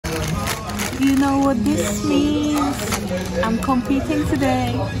you know what this means? I'm competing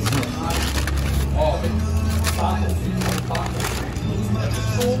today.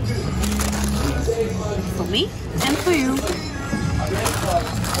 For me and for you.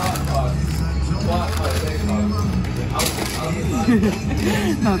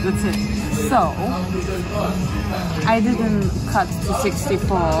 No, that's it. So, I didn't cut to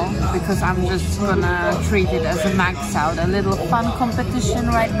 64 because I'm just gonna treat it as a max out, a little fun competition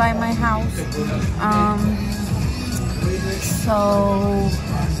right by my house. So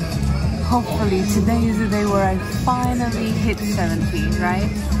hopefully today is the day where I finally hit 70, right?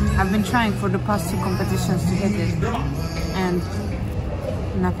 I've been trying for the past 2 competitions to hit it and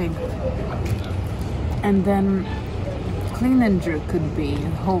nothing. And then clean and jerk could be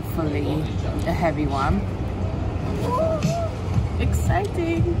hopefully a heavy one.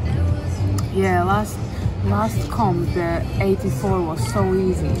 Exciting! Yeah, last comp the 84 was so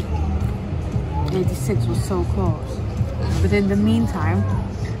easy. 86 was so close. But in the meantime,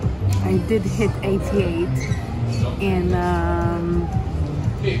 I did hit 88 in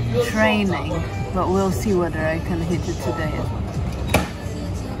training, but we'll see whether I can hit it today as well.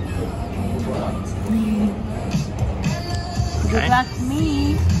 Good luck,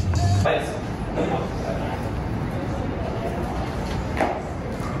 me!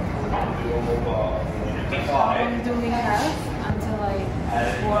 How long do we have until I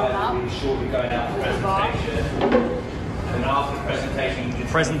warm up? Shortly going out for presentation. And after the presentation,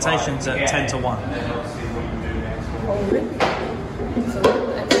 presentation's at 10 to 1. And then obviously what you do next. Oh, really? So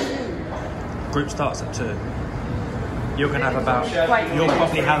at 2? Group starts at 2. You're gonna have about, you'll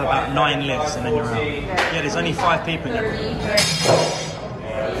probably have about 9 lifts and then you're out. Yeah, there's only 5 people in the room.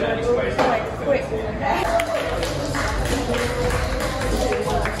 Quite quick.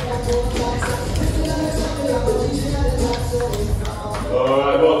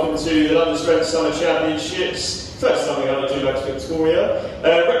 Alright, welcome to the London Strength Summer Championships. First time we have the GymBox Victoria.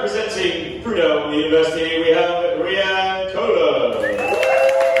 Representing Brunel University, we have Rianne Kohler.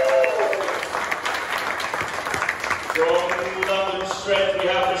 From London Strength, we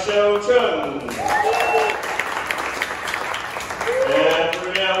have Michelle Chung. And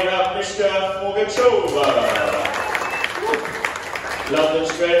Brunel, we have Mishka Morgachova. London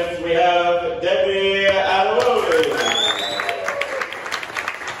Strength, we have Debbie Alawoli.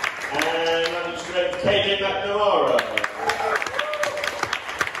 And London Strength, Katie McNamara.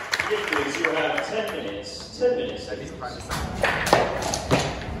 Please, you have 10 minutes. 10 minutes.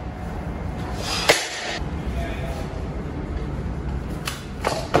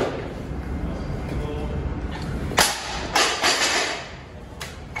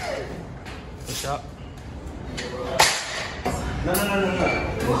 Push up. No.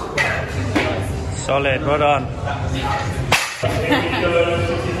 Solid, well done.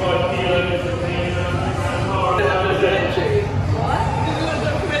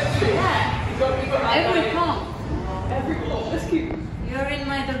 Every comp. Let's keep. You're in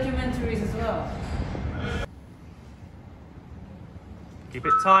my documentaries as well. Keep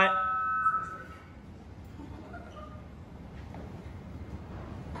it tight.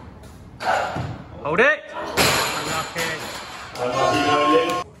 Hold it. Unlucky.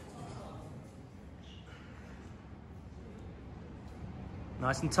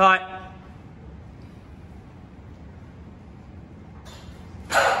 Nice and tight.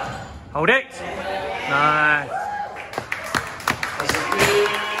 Hold it. Nice.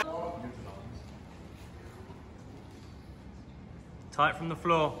 Tight from the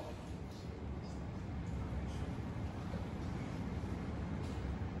floor.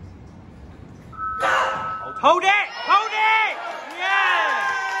 Hold it! Hold it! Yeah!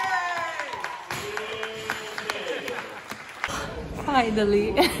 Finally.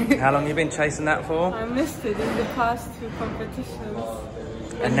 How long have you been chasing that for? I missed it in the past 2 competitions.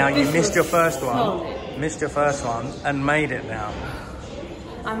 And now you missed your first one. Solid. Missed your first one and made it now.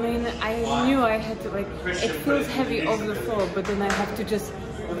 I mean, I knew I had to, like, it feels heavy over the floor, but then I have to just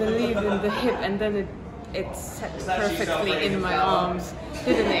believe in the hip, and then it set perfectly in my arms,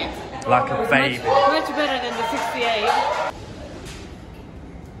 didn't it? Like a baby. Much better than the 68.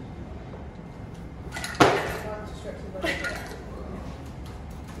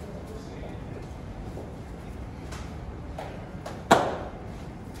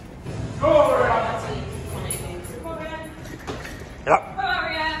 Yep.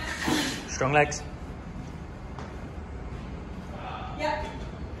 Strong legs. Yep.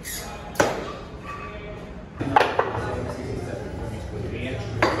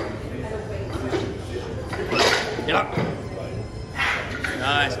 Yep.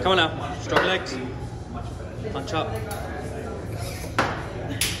 Nice. Come on now. Strong legs. Punch up.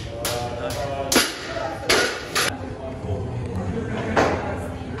 Nice.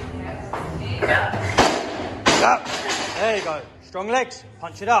 Strong legs.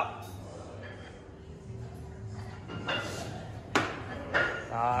 Punch it up.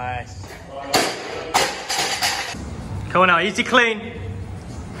 Nice. Come on now, easy clean.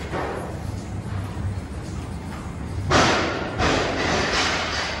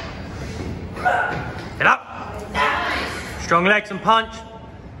 Get up. Strong legs and punch.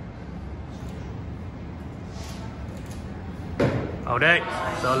 Hold it.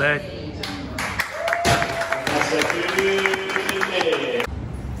 Solid.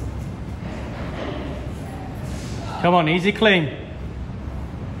 Come on, easy clean.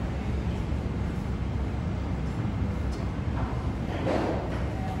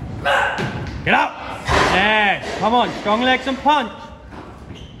 Get up. Yes. Come on, strong legs and punch.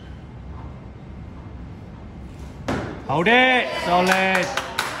 Hold it. Solid.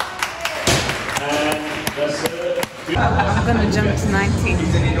 I'm gonna jump to 90.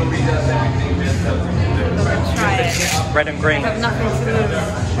 Try it. Red and green. I have nothing to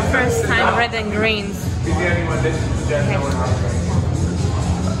lose. First time red and greens. Okay.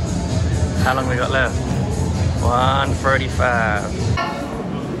 How long we got left? 1:35.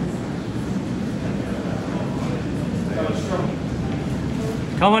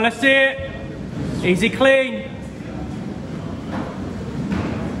 Come on, let's see it. Easy clean.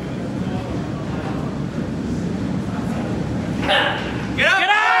 Get up! Get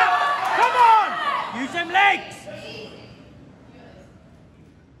up! Come on! Use them legs!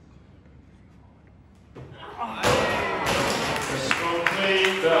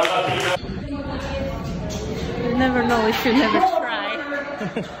 You never know if you never try.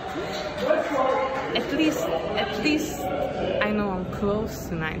 At least I know I'm close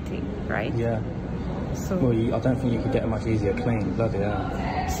to 90, right? Yeah. So well, I don't think you could get a much easier clean. Bloody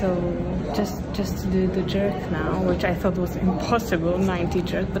hell. So just to do the jerk now, which I thought was impossible, 90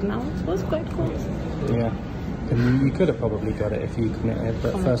 jerk, but now it was quite close. Yeah. And you could have probably got it if you committed,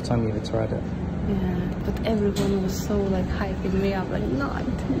 but first time you ever tried it. Yeah, but everyone was so like hyping me up, like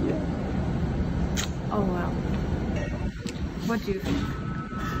 90. Oh well. What do you think?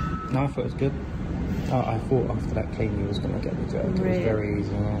 No, I thought it was good. I thought after that clean you was going to get the jerk. It was very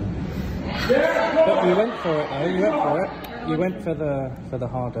easy. But you went for it though. You went for it. You went for the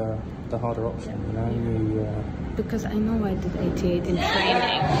harder option. You know. Because I know I did 88 in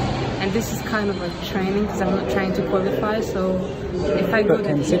training, and this is kind of like training because I'm not trying to qualify. So if I go, but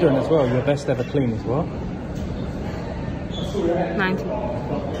considering as well, your best ever clean as well. 90.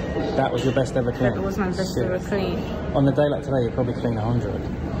 That was your best ever clean. That was my best ever clean. On a day like today, you probably clean 100.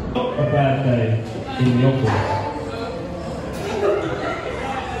 Not a bad day in the office.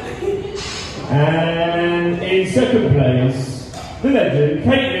 And in second place, the legend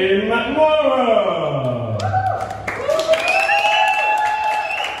Caitlin McMorrow.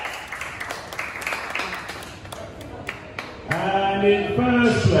 And in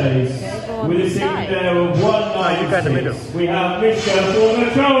first place, with a signature of 196, we have Mishka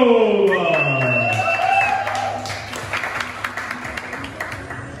Fornachova.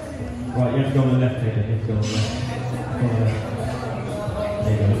 Right, you have to go on the left here, you have to go on the left. Go on the left.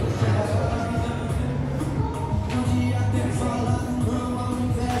 There you go.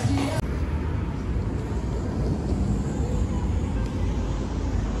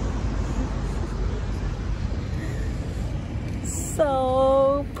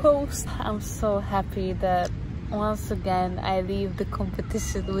 So I'm so happy that once again I leave the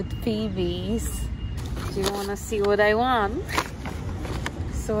competition with PBs. Do you want to see what I won?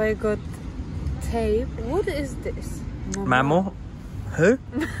 So I got tape. What is this? Mammal? Who?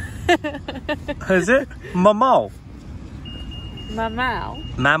 Who's it? Mammal. Mammal?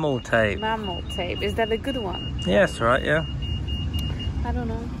 Mammal tape. Mammal tape. Is that a good one? Yes, right, yeah. I don't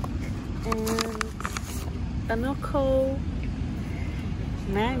know. And a Noco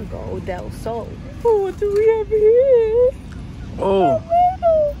Mango Del Sol. Oh, what do we have here? Oh.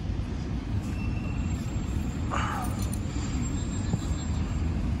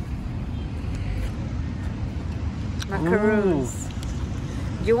 Macaroons. Ooh.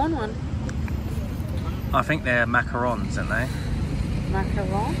 Do you want one? I think they're macarons, aren't they?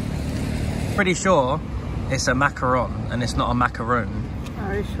 Macaron? Pretty sure it's a macaron and it's not a macaroon.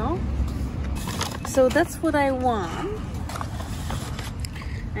 Are you sure? So that's what I want.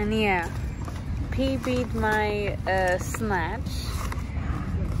 And yeah, PB'd my snatch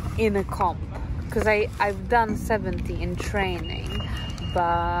in a comp. Because I've done 70 in training,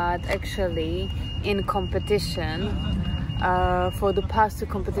 but actually in competition, for the past two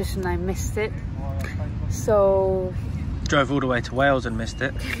competition I missed it. So drove all the way to Wales and missed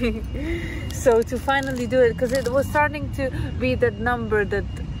it. So to finally do it, because it was starting to be that number that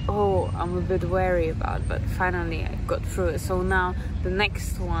oh, I'm a bit wary about, but finally I got through it. So now the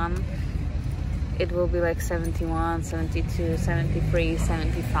next one, it will be like 71, 72, 73,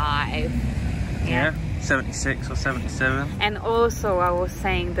 75. Yeah, 76 or 77. And also I was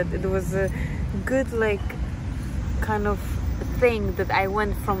saying that it was a good like kind of thing that I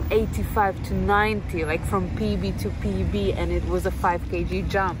went from 85 to 90, like from PB to PB, and it was a 5 kg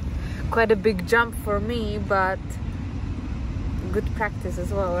jump. Quite a big jump for me, but good practice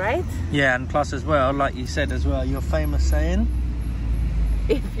as well, right? Yeah, and plus as well, like you said as well, your famous saying,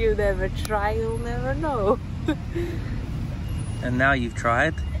 if you never try, you'll never know. And now you've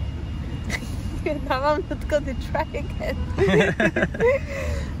tried. Now I'm not gonna try again.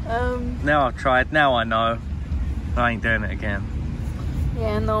 Now I've tried, now I know. I ain't doing it again.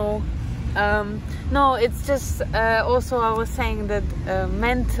 Yeah, no. No, it's just also I was saying that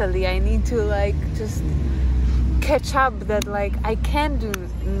mentally I need to like just catch up that like I can do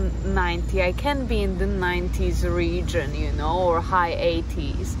 90, I can be in the 90s region, you know, or high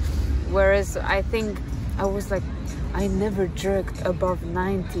 80s. Whereas I think I was like, I never jerked above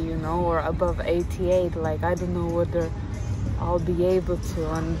 90, you know, or above 88. Like, I don't know whether I'll be able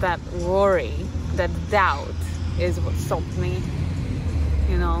to. And that worry, that doubt is what stopped me,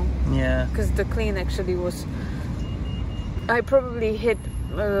 you know. Yeah. Because the clean actually was, I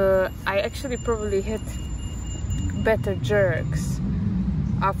actually probably hit better jerks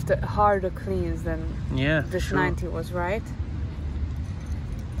after harder cleans than this sure. 90 was, right?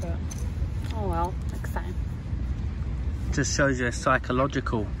 But, oh well, next time. Just shows you it's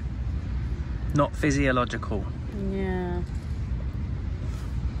psychological, not physiological. Yeah.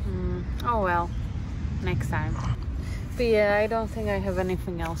 Oh well, next time. But yeah, I don't think I have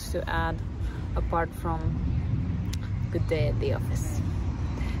anything else to add apart from good day at the office.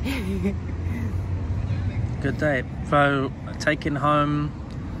 Good day. So taking home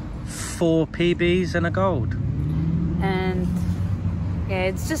 4 PBs and a gold. And yeah,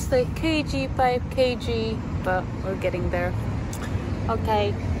 it's just like kg by kg, but we're getting there.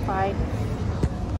 Okay, bye.